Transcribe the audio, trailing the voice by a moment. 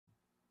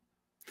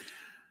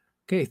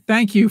Okay,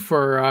 thank you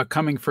for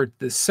coming for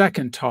the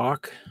second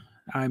talk.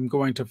 I'm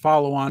going to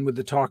follow on with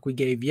the talk we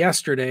gave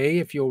yesterday.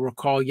 If you'll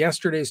recall,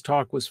 yesterday's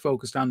talk was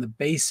focused on the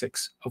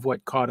basics of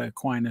what Cauda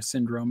Equina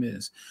Syndrome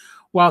is.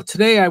 While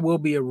today I will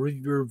be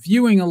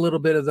reviewing a little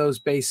bit of those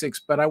basics,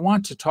 but I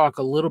want to talk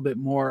a little bit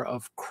more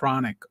of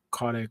chronic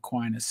Cauda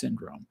Equina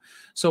Syndrome.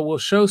 So we'll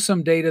show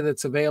some data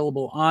that's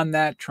available on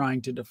that,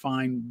 trying to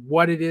define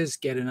what it is,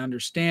 get an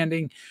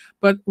understanding.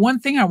 But one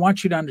thing I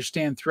want you to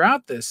understand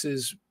throughout this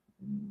is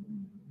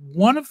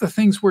one of the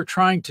things we're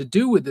trying to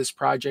do with this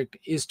project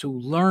is to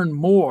learn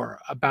more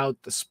about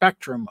the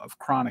spectrum of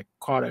chronic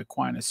Cauda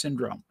Equina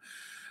Syndrome.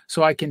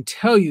 So I can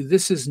tell you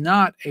this is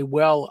not a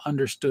well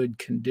understood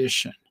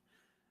condition.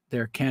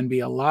 There can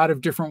be a lot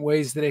of different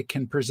ways that it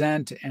can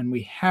present, and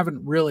we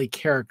haven't really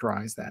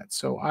characterized that.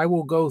 So I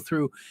will go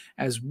through,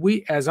 as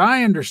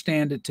I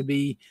understand it to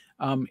be,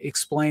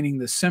 explaining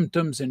the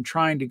symptoms and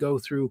trying to go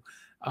through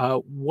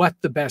what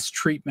the best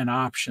treatment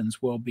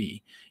options will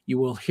be. You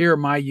will hear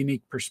my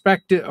unique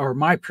perspective, or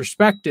my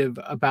perspective,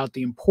 about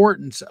the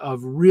importance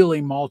of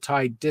really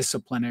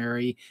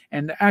multidisciplinary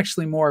and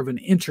actually more of an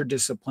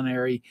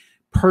interdisciplinary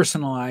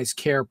personalized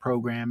care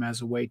program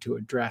as a way to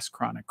address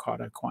chronic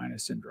Cauda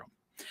Equina Syndrome.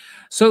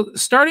 So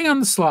starting on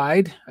the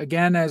slide,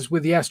 again, as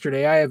with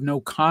yesterday, I have no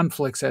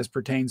conflicts as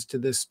pertains to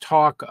this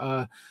talk,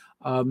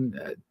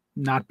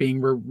 not being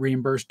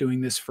reimbursed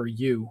doing this for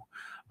you,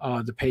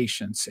 the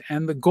patients.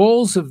 And the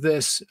goals of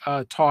this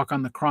talk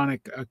on the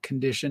chronic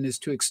condition is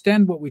to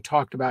extend what we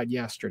talked about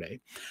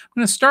yesterday. I'm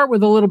going to start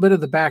with a little bit of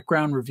the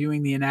background,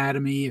 reviewing the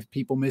anatomy. If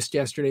people missed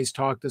yesterday's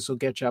talk, this will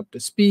get you up to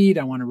speed.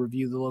 I want to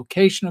review the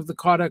location of the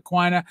Cauda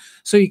Equina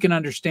so you can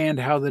understand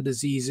how the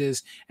disease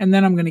is. And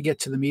then I'm going to get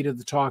to the meat of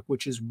the talk,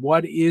 which is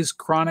what is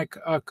chronic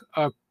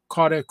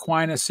Cauda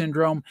Equina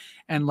Syndrome?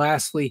 And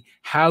lastly,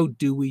 how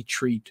do we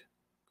treat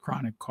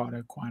chronic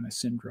Cauda Equina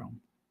Syndrome?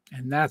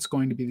 And that's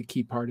going to be the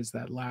key part, is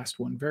that last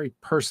one. Very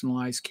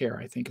personalized care,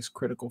 I think, is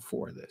critical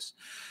for this.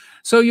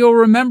 So you'll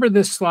remember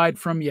this slide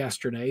from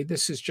yesterday.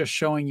 This is just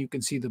showing, you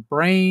can see the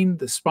brain,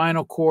 the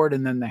spinal cord,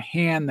 and then the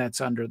hand that's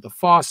under the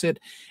faucet.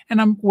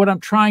 And what I'm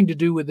trying to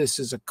do with this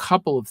is a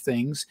couple of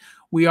things.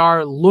 We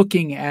are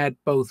looking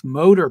at both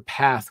motor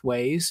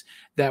pathways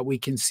that we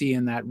can see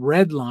in that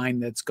red line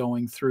that's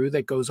going through,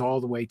 that goes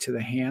all the way to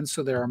the hand.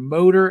 So there are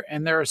motor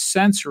and there are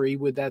sensory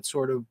with that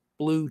sort of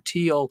blue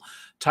teal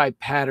type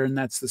pattern.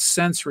 That's the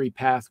sensory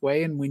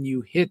pathway. And when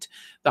you hit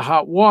the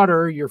hot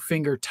water, your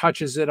finger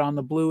touches it on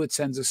the blue. It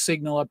sends a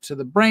signal up to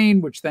the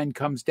brain, which then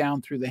comes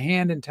down through the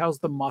hand and tells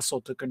the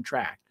muscle to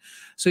contract.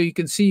 So you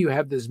can see you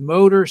have this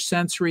motor,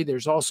 sensory.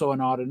 There's also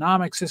an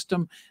autonomic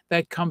system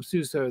that comes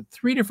through. So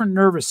 3 different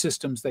nervous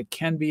systems that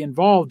can be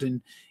involved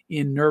in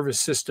nervous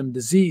system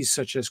disease,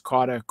 such as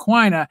Cauda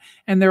Equina,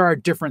 and there are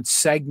different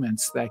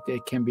segments that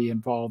it can be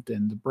involved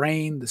in: the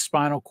brain, the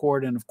spinal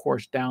cord, and of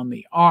course down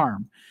the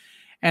arm.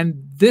 And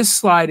this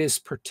slide is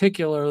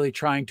particularly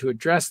trying to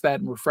address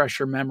that and refresh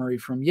your memory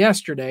from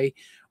yesterday.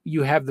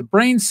 You have the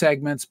brain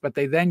segments, but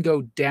they then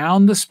go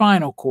down the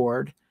spinal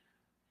cord,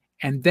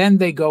 and then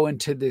they go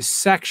into this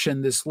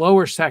section, this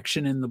lower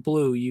section in the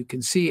blue. You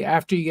can see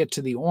after you get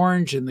to the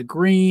orange and the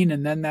green,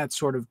 and then that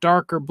sort of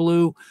darker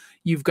blue,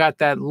 you've got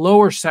that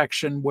lower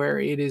section where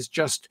it is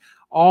just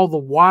all the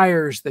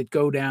wires that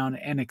go down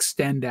and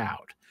extend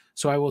out.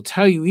 So I will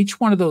tell you,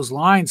 each one of those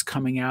lines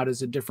coming out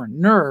is a different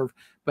nerve,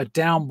 but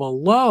down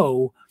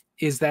below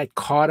is that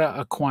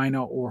Cauda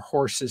Equina, or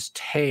horse's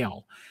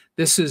tail.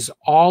 This is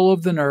all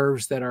of the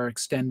nerves that are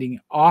extending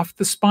off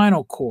the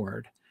spinal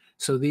cord.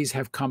 So these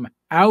have come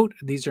out.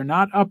 These are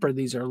not upper,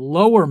 these are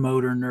lower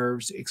motor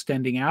nerves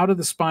extending out of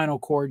the spinal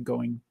cord,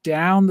 going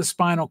down the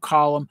spinal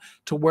column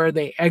to where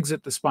they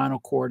exit the spinal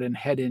cord and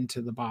head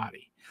into the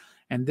body.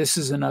 And this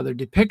is another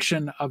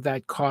depiction of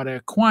that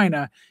Cauda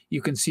Equina.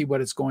 You can see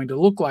what it's going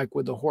to look like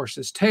with the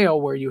horse's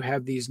tail, where you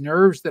have these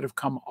nerves that have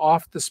come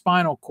off the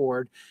spinal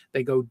cord.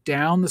 They go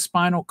down the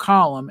spinal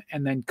column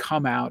and then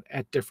come out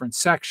at different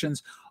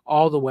sections,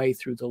 all the way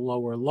through the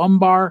lower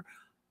lumbar,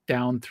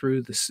 down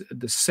through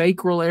the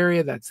sacral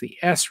area, that's the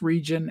S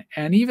region,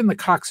 and even the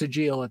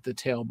coccygeal at the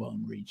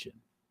tailbone region.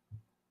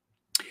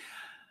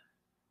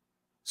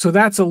 So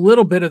that's a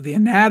little bit of the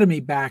anatomy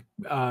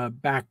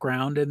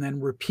background, and then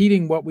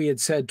repeating what we had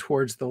said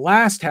towards the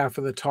last half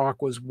of the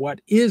talk was, what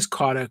is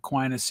Cauda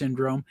Equina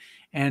Syndrome?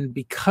 And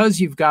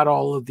because you've got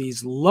all of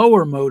these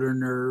lower motor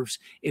nerves,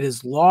 it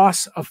is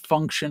loss of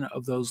function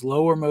of those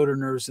lower motor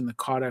nerves in the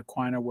Cauda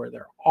Equina, where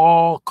they're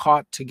all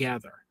caught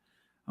together.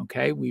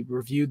 Okay, we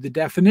reviewed the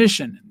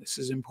definition, and this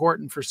is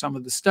important for some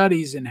of the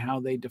studies and how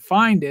they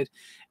defined it.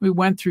 We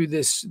went through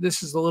this.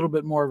 This is a little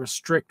bit more of a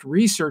strict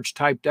research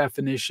type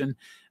definition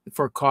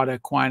for Cauda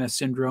Equina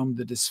Syndrome: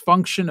 the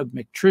dysfunction of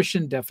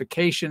micturition,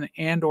 defecation,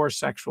 and or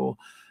sexual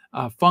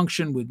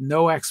function with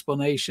no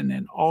explanation,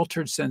 and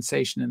altered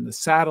sensation in the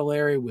saddle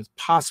area with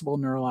possible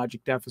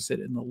neurologic deficit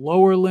in the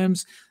lower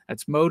limbs.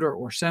 That's motor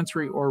or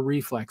sensory or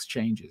reflex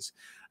changes.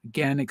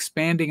 Again,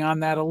 expanding on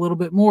that a little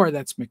bit more,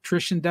 that's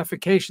nutrition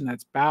defecation,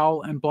 that's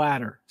bowel and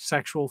bladder,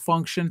 sexual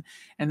function,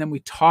 and then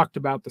we talked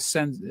about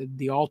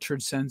the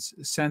altered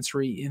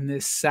sensory in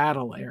this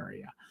saddle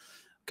area.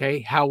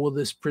 Okay, how will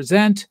this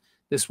present?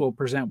 This will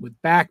present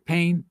with back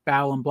pain,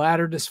 bowel and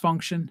bladder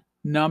dysfunction,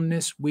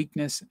 numbness,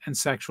 weakness, and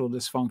sexual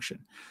dysfunction.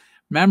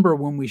 Remember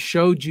when we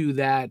showed you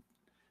that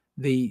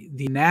the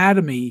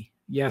anatomy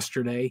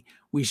yesterday,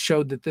 we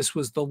showed that this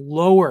was the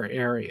lower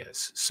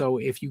areas. So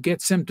if you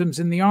get symptoms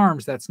in the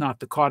arms, that's not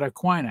the Cauda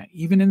equina.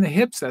 Even in the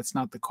hips, that's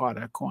not the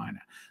Cauda equina.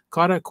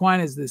 Cauda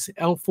equina is this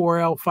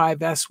L4, L5,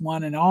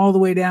 S1, and all the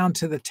way down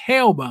to the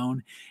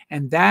tailbone.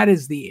 And that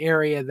is the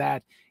area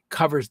that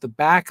covers the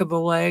back of the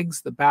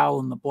legs, the bowel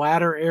and the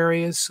bladder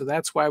areas. So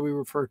that's why we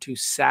refer to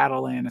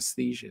saddle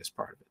anesthesia as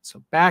part of it.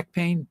 So back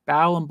pain,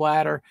 bowel and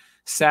bladder,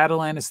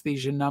 saddle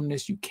anesthesia,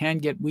 numbness. You can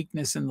get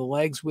weakness in the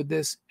legs with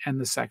this, and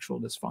the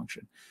sexual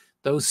dysfunction.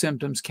 Those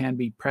symptoms can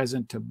be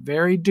present to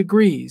varied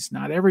degrees.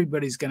 Not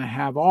everybody's going to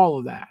have all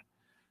of that.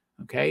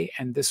 Okay,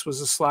 and this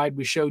was a slide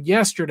we showed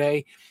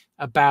yesterday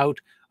about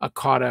a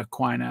Cauda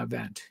equina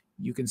event.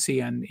 You can see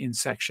in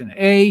section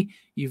A,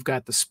 you've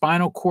got the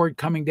spinal cord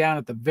coming down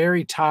at the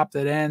very top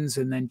that ends,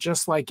 and then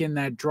just like in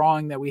that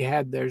drawing that we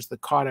had, there's the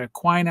Cauda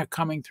equina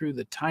coming through,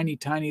 the tiny,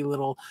 tiny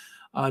little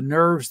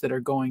nerves that are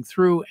going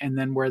through, and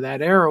then where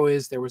that arrow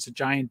is, there was a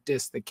giant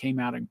disc that came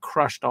out and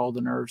crushed all the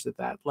nerves at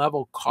that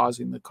level,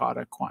 causing the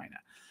Cauda equina.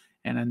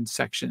 And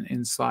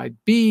in slide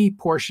B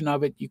portion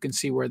of it, you can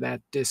see where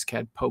that disc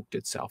had poked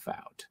itself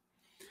out.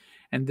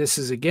 And this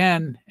is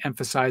again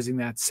emphasizing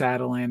that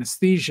saddle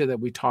anesthesia that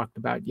we talked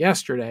about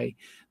yesterday,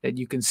 that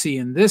you can see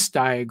in this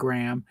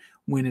diagram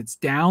when it's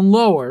down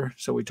lower.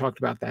 So we talked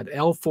about that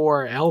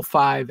L4,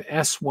 L5,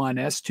 S1,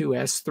 S2,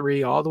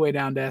 S3, all the way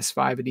down to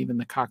S5 and even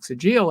the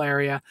coccygeal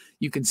area.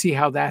 You can see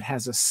how that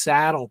has a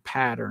saddle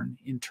pattern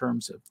in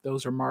terms of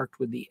those are marked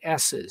with the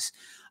S's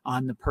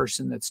on the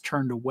person that's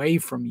turned away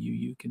from you.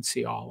 You can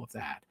see all of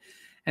that.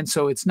 And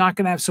so it's not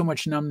going to have so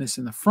much numbness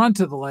in the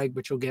front of the leg,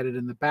 but you'll get it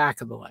in the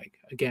back of the leg.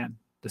 Again,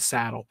 the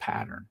saddle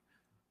pattern.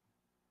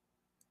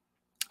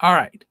 All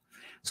right.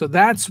 So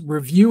that's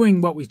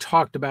reviewing what we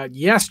talked about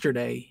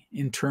yesterday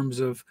in terms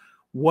of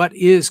what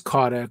is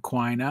Cauda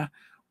equina.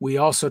 We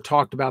also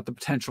talked about the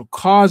potential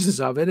causes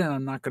of it, and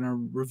I'm not going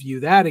to review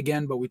that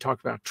again, but we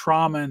talked about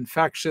trauma,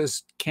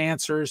 infectious,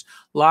 cancers,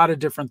 a lot of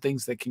different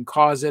things that can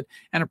cause it,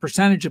 and a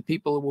percentage of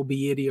people it will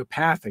be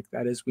idiopathic.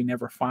 That is, we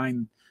never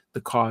find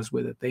the cause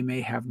with it. They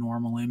may have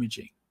normal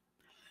imaging.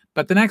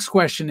 But the next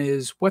question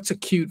is, what's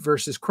acute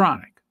versus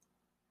chronic?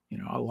 You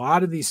know, a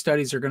lot of these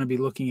studies are going to be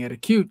looking at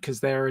acute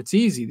because there it's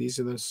easy. These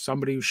are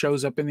somebody who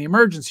shows up in the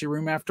emergency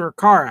room after a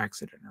car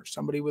accident or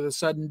somebody with a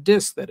sudden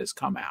disc that has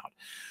come out.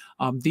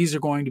 These are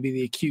going to be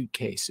the acute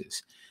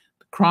cases.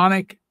 The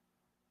chronic,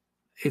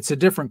 it's a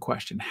different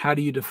question. How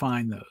do you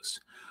define those?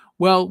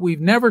 Well,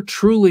 we've never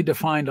truly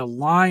defined a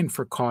line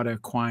for Cauda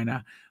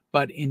equina,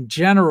 but in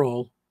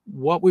general,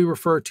 what we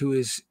refer to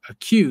as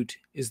acute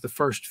is the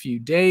first few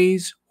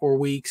days or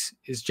weeks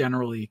is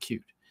generally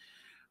acute.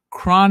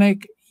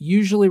 Chronic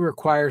usually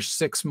requires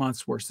 6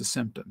 months worth of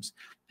symptoms.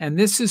 And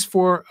this is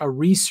for a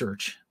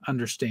research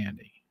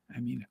understanding. I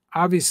mean,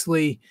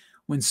 obviously,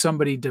 when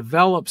somebody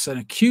develops an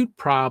acute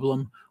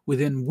problem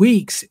within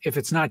weeks, if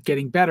it's not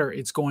getting better,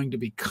 it's going to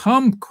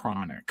become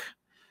chronic.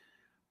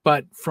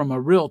 But from a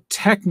real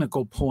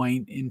technical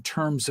point in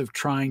terms of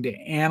trying to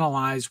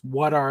analyze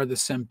what are the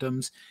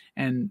symptoms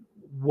and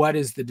what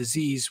is the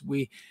disease,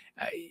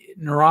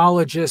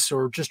 neurologists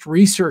or just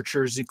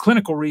researchers,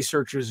 clinical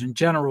researchers in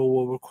general,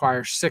 will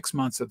require 6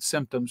 months of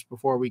symptoms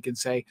before we can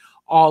say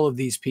all of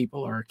these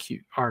people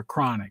are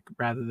chronic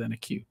rather than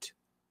acute.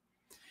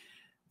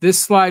 This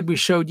slide we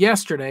showed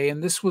yesterday,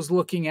 and this was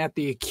looking at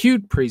the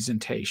acute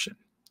presentation.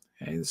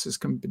 Okay, this is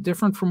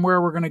different from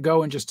where we're going to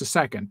go in just a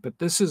second, but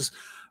this is,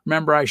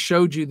 remember I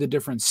showed you the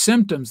different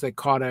symptoms that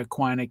Cauda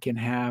equina can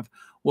have.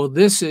 Well,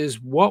 this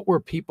is what were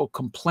people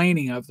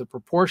complaining of, the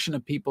proportion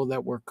of people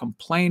that were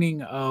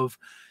complaining of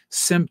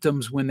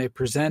symptoms when they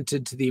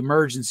presented to the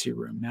emergency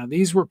room. Now,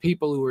 these were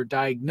people who were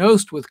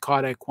diagnosed with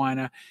Cauda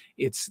equina.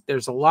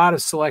 There's a lot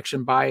of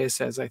selection bias,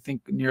 as I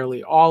think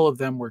nearly all of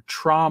them were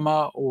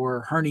trauma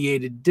or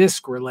herniated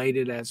disc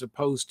related, as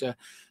opposed to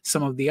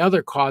some of the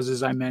other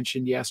causes I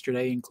mentioned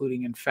yesterday,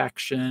 including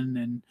infection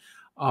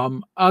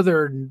and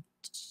other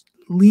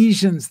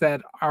lesions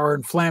that are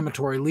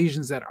inflammatory,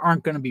 lesions that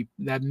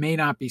that may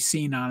not be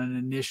seen on an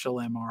initial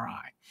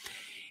MRI.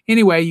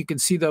 Anyway, you can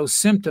see those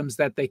symptoms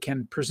that they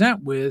can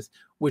present with,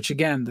 which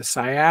again, the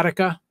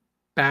sciatica,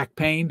 back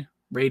pain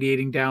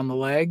radiating down the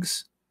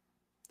legs,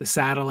 the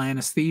saddle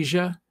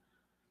anesthesia,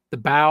 the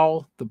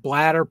bowel, the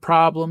bladder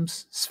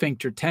problems,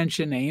 sphincter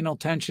tension, anal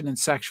tension, and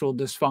sexual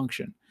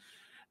dysfunction.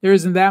 There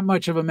isn't that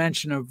much of a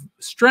mention of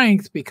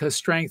strength because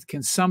strength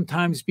can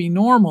sometimes be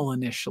normal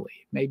initially.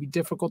 It may be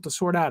difficult to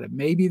sort out. It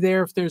may be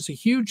there if there's a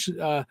huge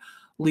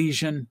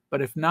lesion,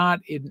 but if not,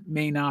 it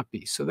may not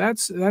be. So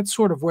that's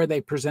sort of where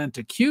they present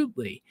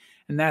acutely,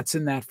 and that's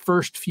in that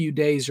first few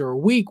days or a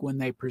week when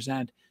they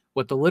present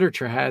what the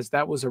literature has,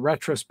 that was a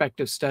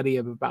retrospective study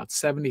of about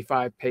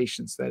 75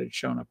 patients that had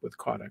shown up with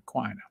Cauda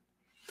equina.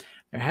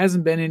 There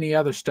hasn't been any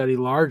other study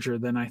larger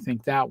than I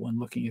think that one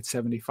looking at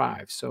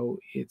 75. So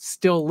it's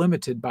still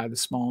limited by the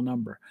small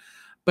number.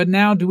 But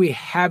now, do we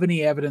have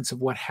any evidence of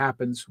what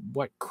happens,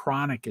 what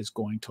chronic is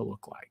going to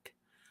look like?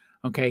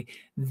 Okay,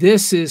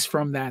 this is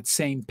from that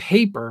same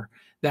paper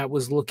that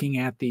was looking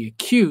at the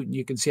acute. And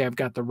you can see I've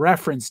got the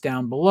reference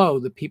down below,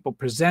 the people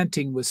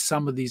presenting with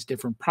some of these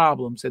different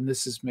problems. And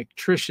this is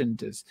metrition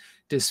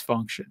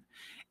dysfunction.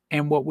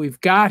 And what we've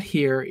got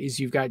here is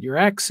you've got your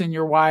X and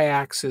your Y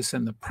axis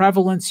and the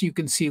prevalence you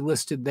can see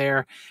listed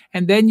there.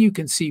 And then you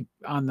can see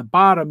on the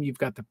bottom, you've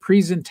got the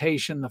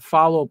presentation, the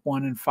follow-up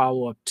 1 and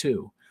follow-up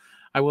 2.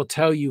 I will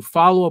tell you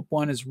follow-up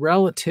 1 is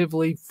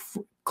relatively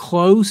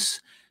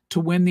close to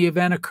when the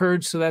event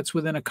occurred. So that's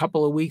within a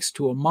couple of weeks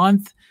to a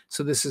month.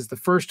 So this is the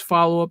first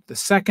follow-up. The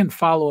second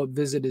follow-up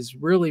visit is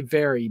really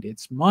varied.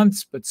 It's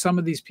months, but some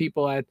of these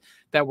people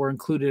that were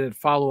included at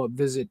follow-up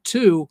visit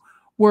 2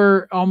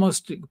 were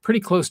almost pretty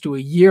close to a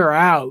year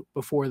out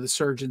before the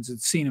surgeons had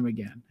seen him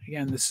again.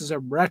 Again, this is a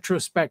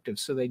retrospective,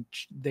 so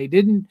they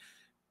didn't,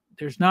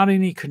 there's not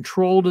any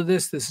control to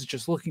this. This is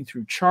just looking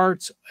through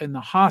charts in the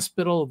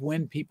hospital of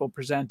when people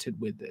presented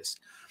with this.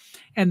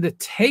 And the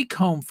take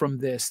home from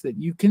this that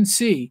you can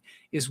see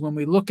is when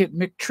we look at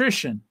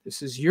metrition,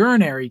 this is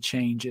urinary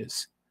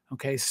changes.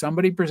 Okay,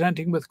 somebody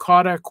presenting with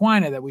Cauda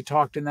equina that we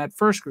talked in that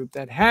first group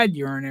that had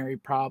urinary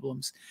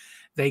problems,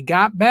 they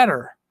got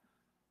better,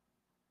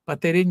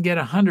 but they didn't get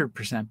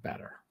 100%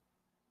 better.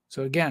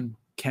 So again,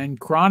 can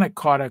chronic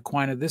Cauda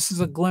equina, this is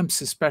a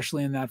glimpse,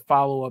 especially in that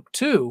follow-up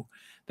 2,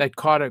 that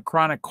chronic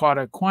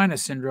Cauda equina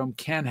syndrome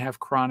can have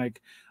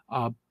chronic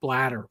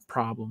bladder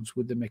problems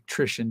with the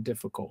metrition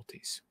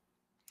difficulties.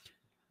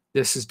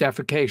 This is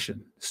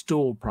defecation,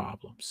 stool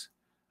problems.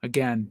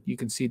 Again, you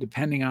can see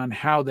depending on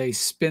how they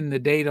spin the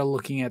data,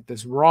 looking at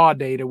this raw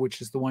data,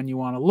 which is the one you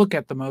want to look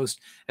at the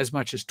most, as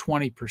much as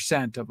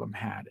 20% of them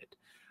had it.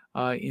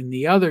 In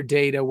the other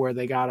data where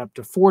they got up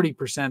to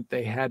 40%,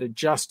 they had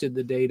adjusted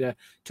the data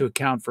to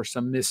account for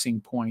some missing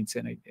points,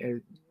 and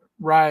it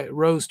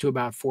rose to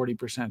about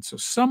 40%. So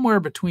somewhere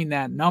between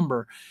that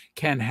number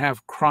can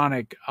have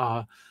chronic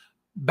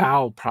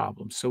bowel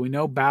problems. So we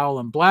know bowel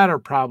and bladder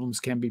problems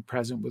can be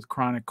present with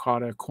chronic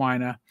Cauda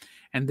equina,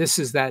 and this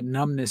is that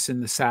numbness in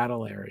the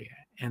saddle area,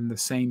 and the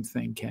same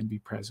thing can be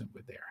present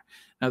with there.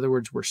 In other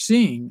words, we're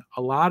seeing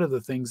a lot of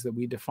the things that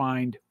we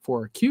defined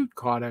for acute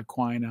Cauda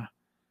equina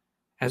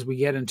as we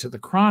get into the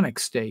chronic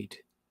state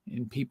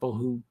in people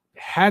who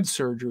had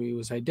surgery,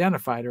 was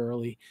identified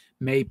early,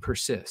 may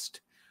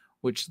persist,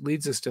 which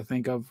leads us to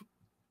think of,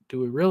 do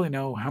we really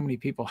know how many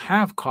people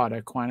have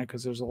Cauda equina?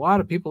 Because there's a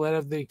lot of people that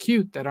have the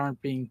acute that aren't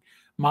being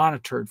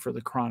monitored for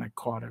the chronic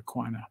Cauda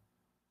equina.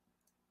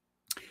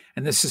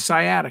 And this is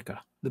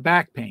sciatica, the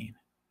back pain.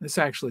 This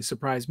actually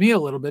surprised me a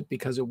little bit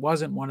because it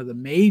wasn't one of the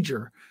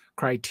major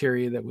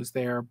criteria that was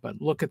there. But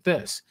look at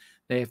this.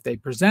 If they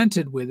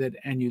presented with it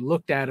and you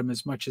looked at them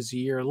as much as a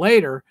year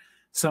later,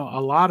 so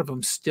a lot of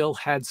them still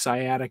had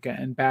sciatica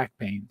and back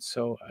pain.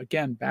 So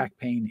again, back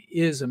pain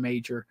is a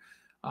major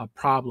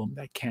problem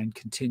that can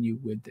continue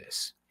with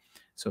this.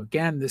 So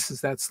again, this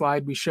is that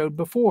slide we showed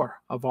before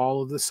of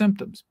all of the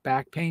symptoms: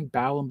 back pain,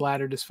 bowel and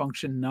bladder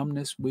dysfunction,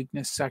 numbness,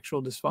 weakness,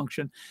 sexual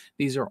dysfunction.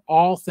 These are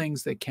all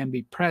things that can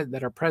be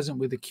that are present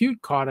with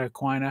acute Cauda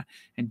equina,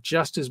 and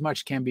just as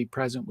much can be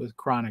present with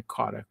chronic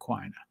Cauda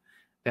equina.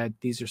 That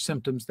these are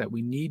symptoms that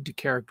we need to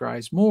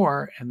characterize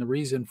more, and the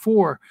reason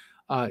for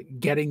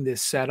getting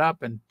this set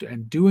up and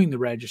doing the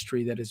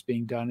registry that is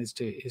being done is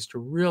to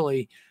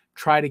really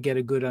try to get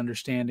a good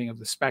understanding of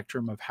the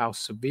spectrum of how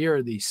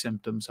severe these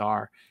symptoms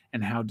are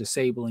and how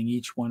disabling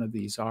each one of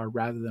these are,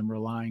 rather than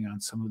relying on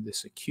some of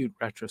this acute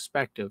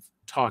retrospective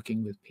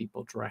talking with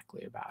people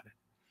directly about it.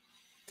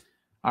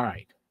 All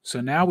right. So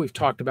now we've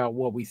talked about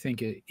what we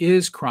think it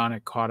is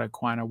chronic Cauda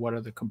equina. What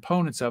are the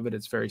components of it?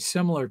 It's very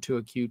similar to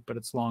acute, but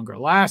it's longer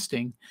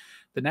lasting.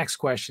 The next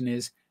question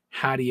is,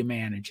 how do you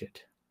manage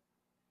it?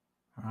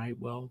 All right,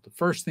 well, the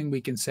first thing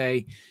we can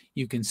say,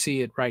 you can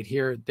see it right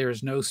here,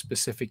 there's no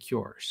specific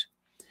cures.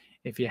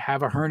 If you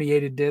have a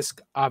herniated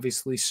disc,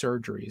 obviously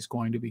surgery is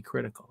going to be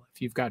critical.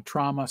 If you've got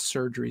trauma,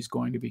 surgery is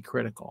going to be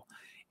critical.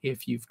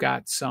 If you've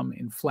got some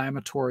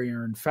inflammatory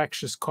or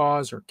infectious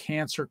cause or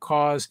cancer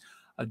cause,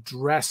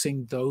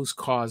 addressing those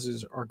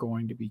causes are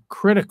going to be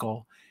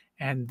critical.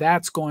 And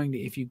that's going to,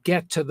 if you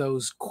get to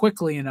those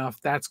quickly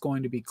enough, that's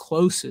going to be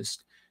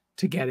closest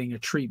to getting a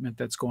treatment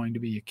that's going to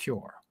be a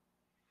cure.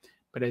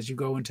 But as you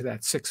go into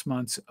that 6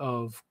 months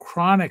of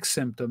chronic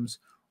symptoms,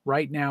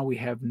 right now we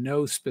have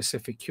no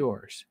specific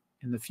cures.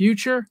 In the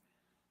future,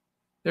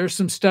 there's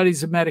some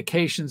studies of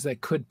medications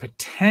that could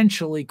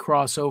potentially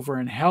cross over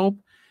and help.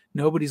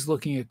 Nobody's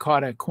looking at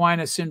Cauda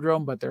equina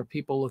syndrome, but there are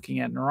people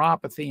looking at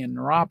neuropathy and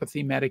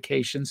neuropathy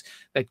medications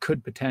that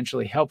could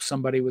potentially help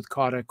somebody with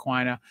Cauda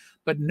equina,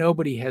 but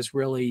nobody has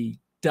really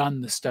done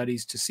the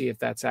studies to see if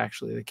that's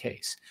actually the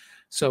case.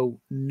 So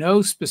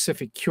no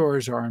specific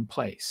cures are in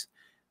place.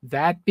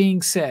 That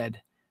being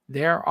said,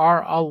 there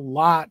are a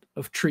lot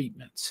of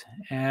treatments.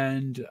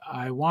 And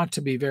I want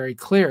to be very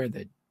clear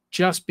that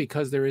just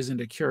because there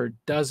isn't a cure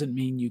doesn't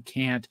mean you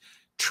can't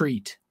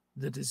treat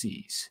the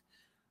disease.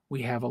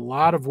 We have a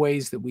lot of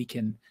ways that we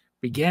can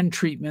begin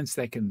treatments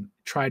that can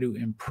try to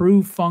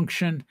improve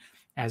function.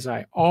 As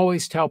I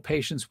always tell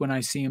patients when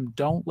I see them,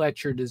 don't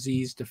let your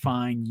disease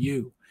define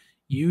you.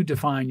 You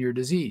define your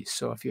disease.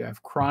 So if you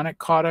have chronic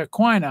Cauda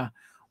equina,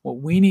 what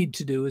we need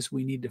to do is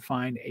we need to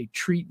find a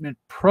treatment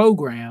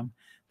program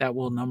that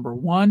will, number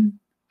one,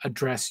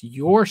 address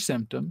your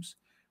symptoms,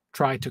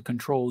 try to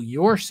control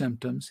your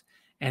symptoms,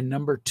 and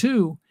number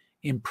two,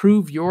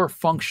 improve your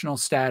functional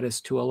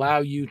status to allow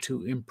you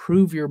to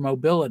improve your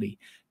mobility,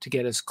 to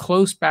get as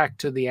close back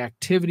to the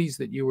activities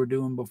that you were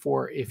doing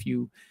before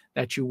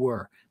that you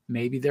were.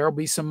 Maybe there will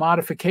be some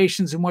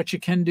modifications in what you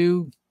can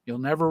do. You'll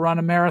never run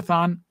a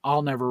marathon.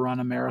 I'll never run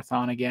a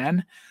marathon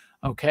again.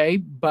 Okay.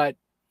 But,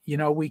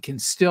 we can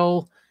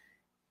still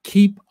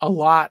keep a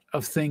lot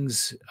of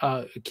things,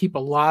 keep a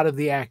lot of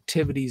the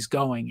activities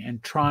going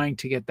and trying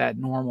to get that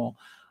normal,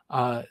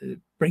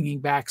 bringing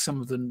back some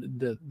of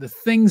the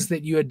things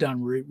that you had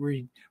done,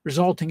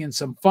 resulting in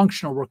some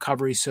functional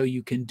recovery so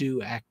you can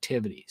do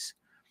activities.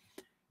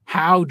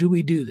 How do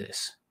we do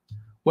this?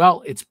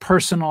 Well, it's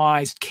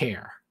personalized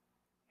care.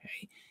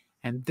 Okay?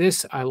 And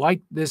I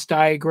like this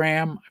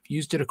diagram. I've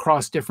used it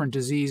across different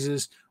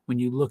diseases. When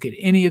you look at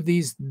any of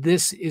these,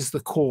 this is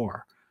the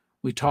core.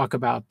 We talk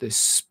about this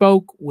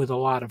spoke with a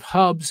lot of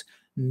hubs.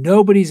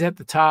 Nobody's at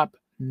the top.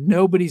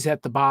 Nobody's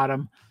at the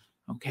bottom.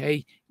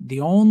 Okay.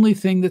 The only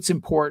thing that's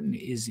important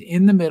is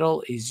in the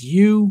middle is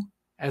you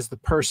as the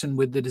person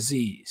with the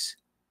disease.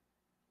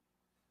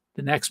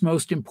 The next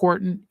most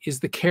important is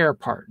the care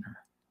partner.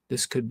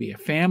 This could be a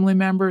family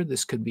member.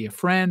 This could be a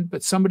friend,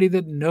 but somebody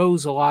that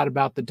knows a lot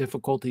about the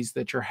difficulties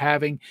that you're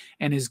having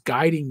and is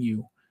guiding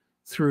you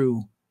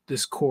through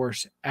this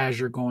course as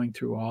you're going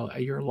through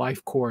your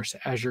life course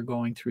as you're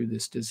going through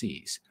this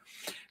disease.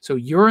 So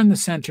you're in the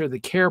center. The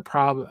care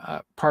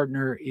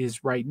partner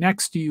is right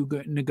next to you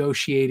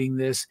negotiating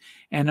this.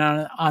 And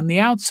on the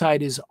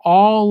outside is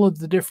all of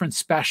the different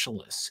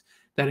specialists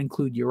that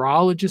include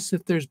urologists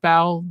if there's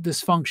bowel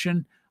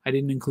dysfunction. I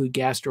didn't include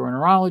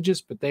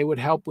gastroenterologists, but they would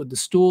help with the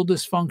stool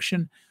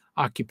dysfunction,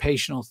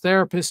 occupational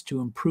therapists to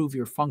improve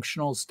your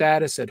functional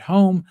status at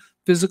home,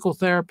 physical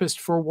therapist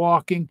for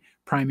walking,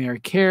 primary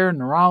care,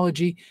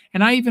 neurology,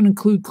 and I even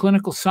include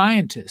clinical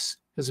scientists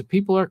because if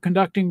people are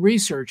conducting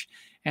research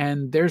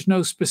and there's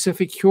no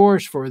specific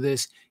cures for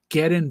this,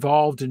 get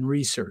involved in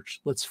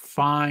research. Let's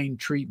find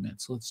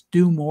treatments. Let's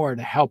do more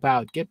to help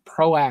out, get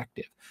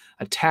proactive,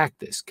 attack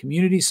this.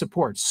 Community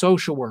support,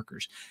 social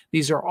workers.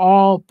 These are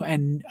all,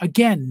 and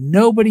again,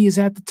 nobody is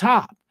at the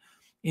top.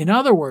 In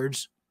other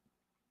words,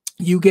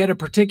 you get a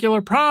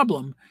particular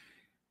problem,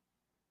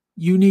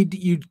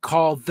 you'd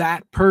call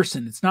that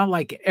person. It's not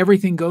like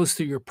everything goes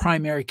through your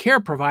primary care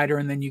provider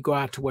and then you go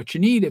out to what you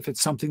need. If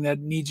it's something that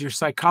needs your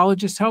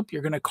psychologist help,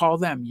 you're going to call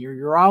them. Your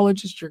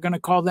urologist, you're going to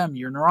call them.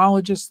 Your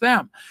neurologist,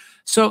 them.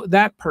 So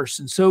that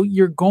person. So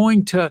you're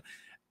going to,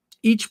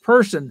 each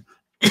person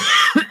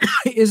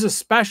is a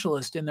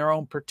specialist in their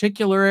own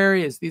particular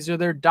areas. These are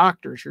their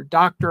doctors, your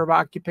doctor of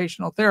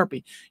occupational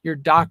therapy, your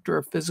doctor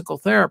of physical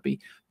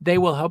therapy. They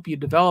will help you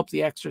develop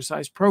the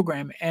exercise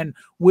program. And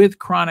with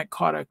chronic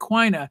Cauda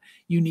equina,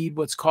 you need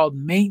what's called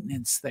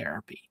maintenance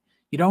therapy.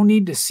 You don't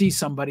need to see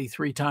somebody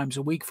 3 times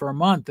a week for a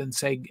month and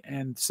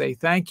say,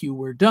 thank you,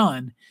 we're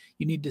done.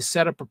 You need to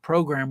set up a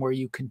program where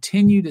you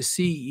continue to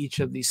see each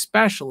of these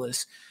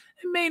specialists.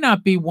 It may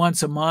not be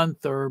once a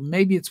month, or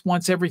maybe it's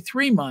once every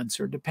 3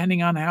 months, or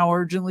depending on how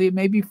urgently, it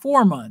may be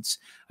 4 months.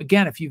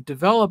 Again, if you've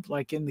developed,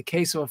 like in the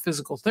case of a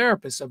physical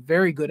therapist, a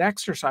very good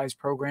exercise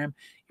program,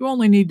 you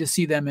only need to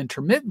see them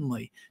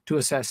intermittently to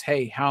assess,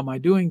 hey, how am I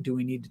doing? Do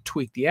we need to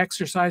tweak the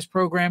exercise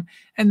program?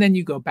 And then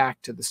you go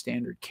back to the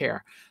standard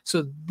care.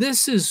 So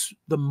this is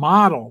the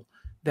model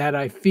that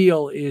I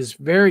feel is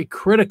very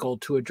critical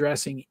to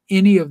addressing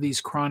any of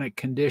these chronic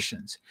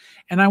conditions.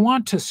 And I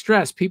want to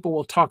stress, people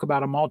will talk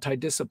about a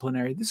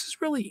multidisciplinary. This is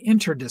really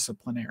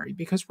interdisciplinary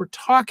because we're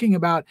talking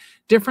about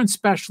different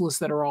specialists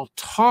that are all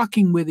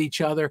talking with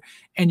each other,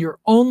 and you're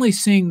only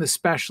seeing the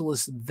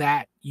specialists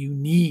that you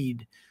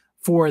need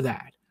for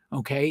that.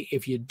 Okay,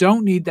 if you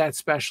don't need that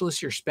specialist,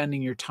 you're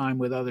spending your time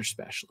with other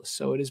specialists.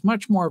 So it is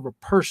much more of a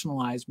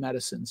personalized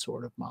medicine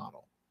sort of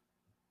model.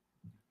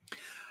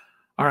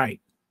 All right.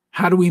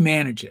 How do we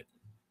manage it?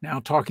 Now,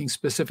 talking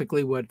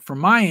specifically from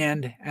my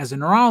end as a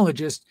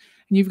neurologist,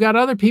 and you've got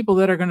other people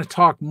that are going to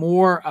talk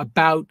more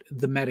about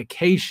the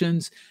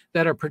medications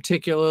that are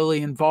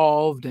particularly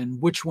involved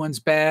and which one's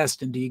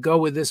best, and do you go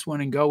with this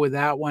one and go with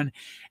that one?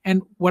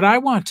 And what I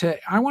want to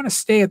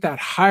stay at that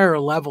higher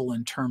level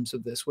in terms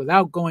of this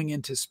without going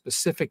into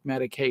specific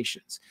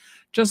medications.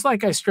 Just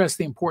like I stress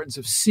the importance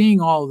of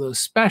seeing all of those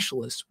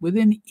specialists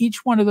within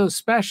each one of those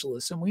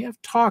specialists. And we have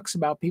talks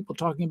about people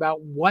talking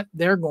about what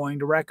they're going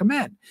to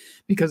recommend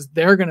because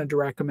they're going to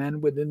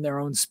recommend within their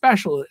own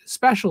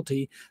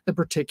specialty the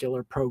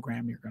particular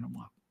program you're going to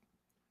want.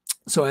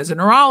 So as a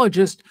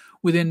neurologist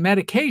within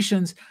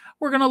medications,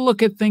 we're going to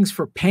look at things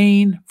for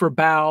pain, for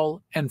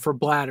bowel, and for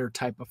bladder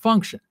type of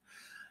function.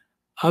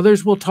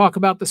 Others will talk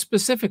about the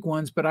specific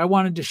ones, but I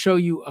wanted to show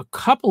you a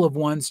couple of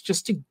ones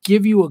just to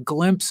give you a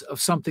glimpse of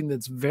something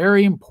that's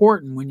very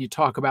important when you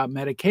talk about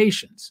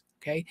medications.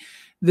 Okay,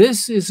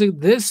 this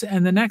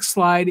and the next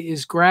slide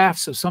is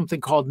graphs of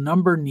something called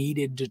number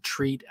needed to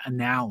treat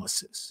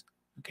analysis.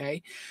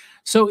 Okay,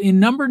 so in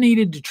number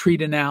needed to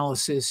treat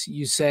analysis,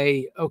 you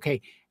say,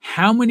 okay,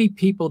 how many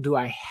people do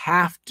I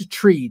have to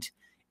treat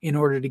in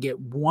order to get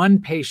one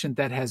patient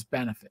that has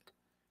benefit?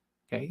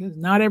 Okay,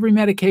 not every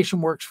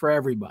medication works for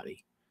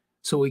everybody.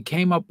 So we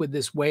came up with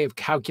this way of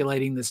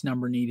calculating this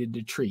number needed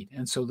to treat.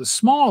 And so the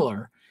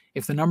smaller,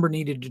 if the number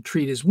needed to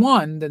treat is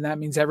 1, then that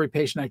means every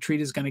patient I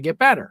treat is going to get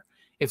better.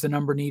 If the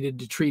number needed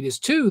to treat is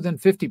 2, then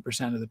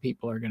 50% of the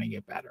people are going to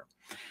get better.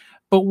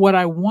 But what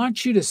I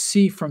want you to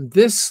see from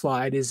this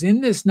slide is in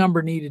this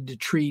number needed to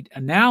treat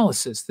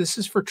analysis, this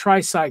is for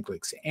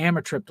tricyclics,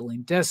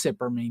 amitriptyline,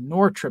 decipermine,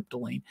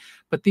 nortriptyline,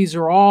 but these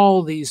are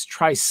all these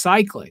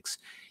tricyclics.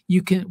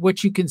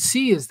 What you can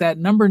see is that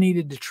number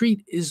needed to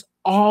treat is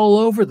all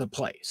over the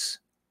place.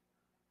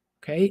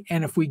 Okay,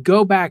 and if we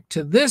go back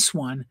to this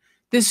one,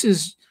 this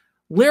is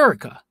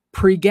Lyrica,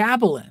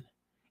 pregabalin,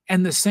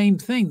 and the same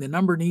thing, the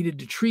number needed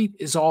to treat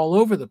is all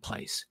over the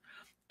place.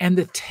 And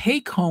the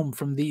take home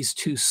from these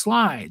two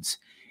slides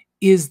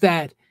is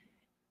that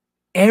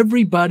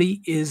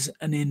everybody is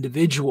an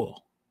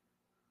individual.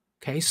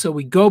 Okay, so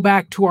we go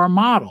back to our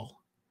model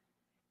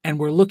and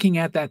we're looking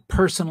at that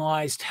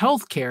personalized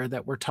healthcare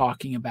that we're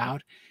talking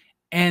about.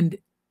 And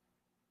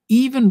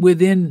even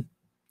within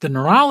the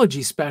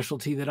neurology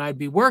specialty that I'd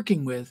be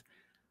working with,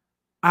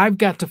 I've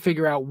got to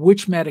figure out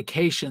which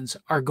medications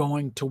are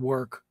going to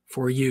work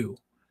for you.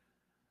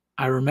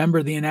 I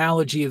remember the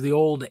analogy of the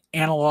old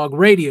analog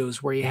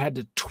radios where you had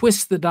to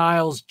twist the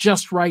dials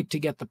just right to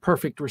get the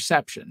perfect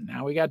reception.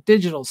 Now we got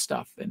digital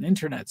stuff and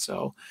internet,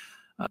 so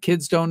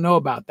kids don't know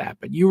about that.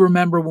 But you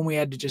remember when we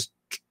had to just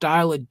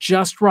dial it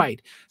just right.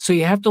 So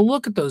you have to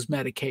look at those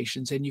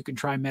medications, and you can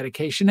try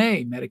medication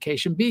A,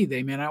 medication B.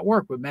 They may not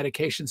work, but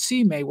medication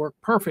C may work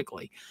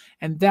perfectly.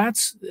 And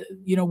that's,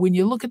 when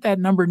you look at that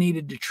number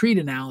needed to treat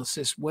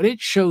analysis, what it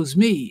shows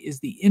me is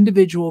the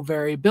individual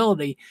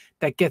variability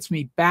that gets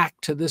me back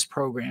to this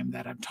program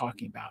that I'm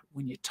talking about.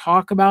 When you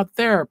talk about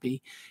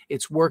therapy,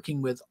 it's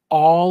working with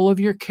all of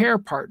your care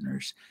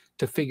partners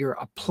to figure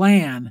a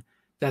plan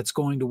that's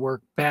going to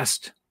work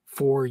best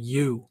for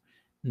you.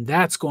 And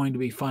that's going to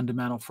be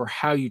fundamental for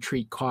how you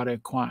treat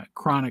chronic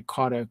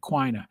Cauda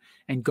equina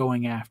and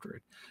going after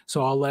it.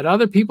 So I'll let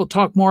other people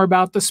talk more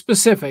about the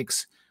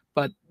specifics,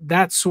 but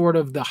that's sort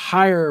of the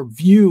higher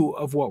view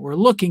of what we're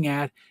looking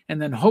at.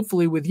 And then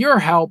hopefully with your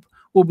help,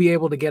 we'll be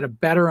able to get a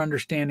better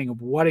understanding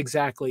of what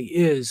exactly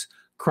is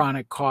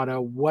chronic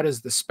Cauda, what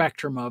is the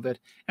spectrum of it,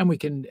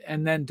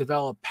 and then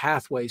develop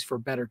pathways for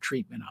better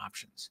treatment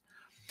options.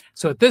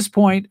 So at this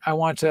point, I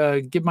want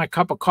to give my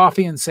cup of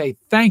coffee and say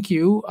thank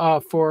you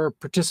for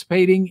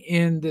participating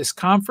in this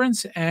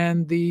conference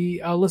and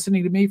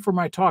listening to me for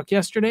my talk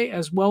yesterday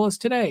as well as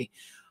today.